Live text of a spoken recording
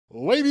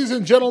Ladies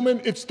and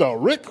gentlemen, it's the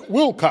Rick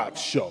Wilcox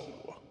Show.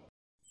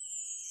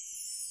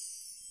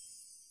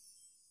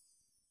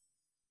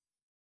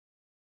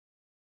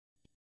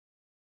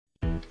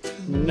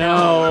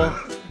 No.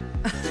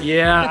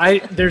 Yeah,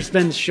 there's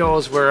been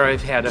shows where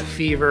I've had a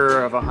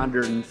fever of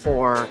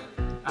 104.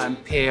 I'm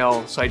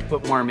pale, so I'd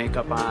put more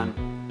makeup on.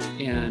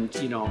 And,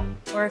 you know.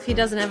 Or if he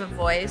doesn't have a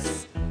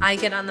voice, I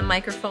get on the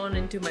microphone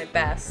and do my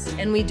best.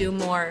 And we do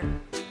more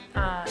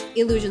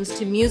allusions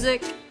to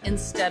music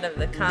instead of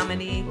the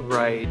comedy.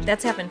 Right.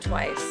 That's happened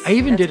twice. I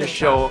even did a That's been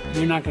show, tough.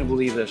 you're not going to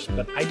believe this,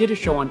 but I did a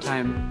show one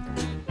time.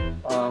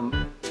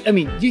 I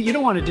mean, you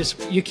don't want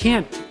to you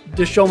can't,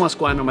 the show must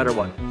go on no matter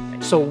what.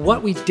 So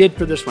what we did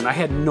for this one, I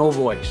had no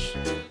voice.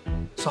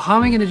 So how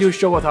am I going to do a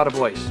show without a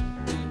voice?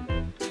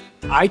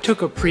 I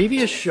took a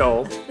previous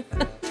show,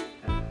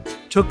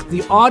 took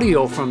the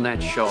audio from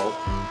that show,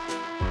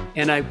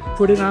 and I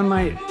put it on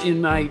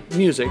in my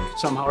music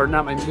somehow, or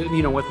not my,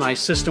 you know, with my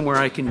system where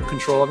I can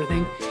control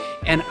everything,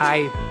 and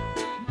I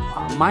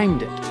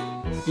mimed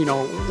it. You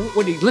know,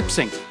 what do you lip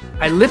sync?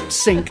 I lip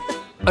sync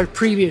a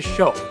previous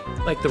show,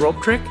 like the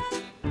rope trick.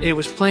 It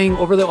was playing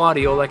over the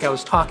audio like I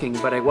was talking,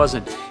 but I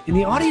wasn't. And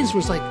the audience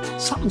was like,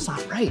 something's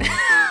not right.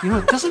 You know,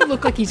 it doesn't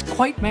look like he's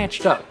quite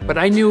matched up. But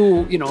I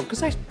knew, you know,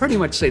 because I pretty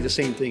much say the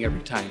same thing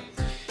every time.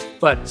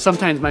 But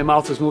sometimes my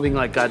mouth was moving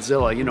like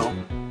Godzilla, you know,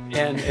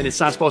 and it's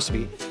not supposed to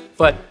be.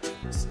 But,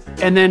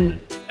 and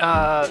then,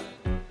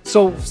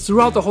 so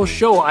throughout the whole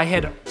show, I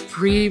had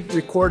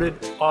pre-recorded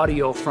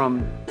audio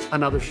from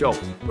another show.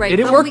 Right,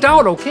 And it but worked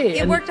out okay.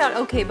 It worked out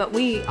okay, but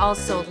we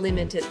also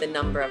limited the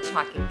number of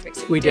talking tricks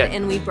that We did.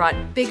 and we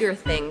brought bigger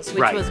things,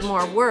 which Right. was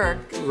more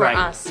work for Right.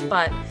 us,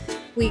 but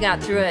we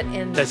got through it.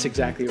 And That's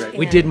exactly right.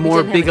 We and did we more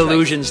didn't have big a choice.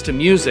 allusions to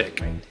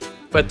music.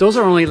 But those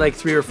are only like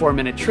 3 or 4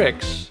 minute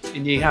tricks,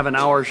 and you have an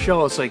hour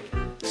show. It's like,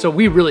 so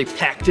we really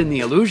packed in the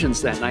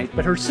illusions that night.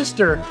 But her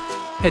sister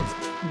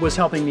was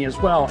helping me as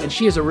well, and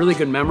she has a really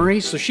good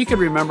memory, so she could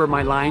remember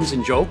my lines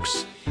and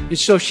jokes. And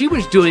so she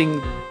was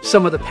doing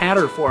some of the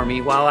patter for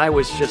me while I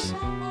was just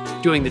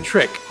doing the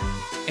trick,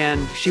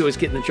 and she was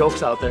getting the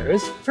jokes out there. It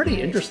was a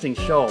pretty interesting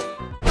show.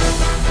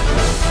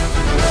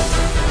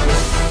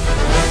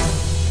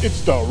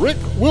 It's the Rick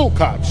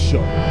Wilcox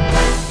Show.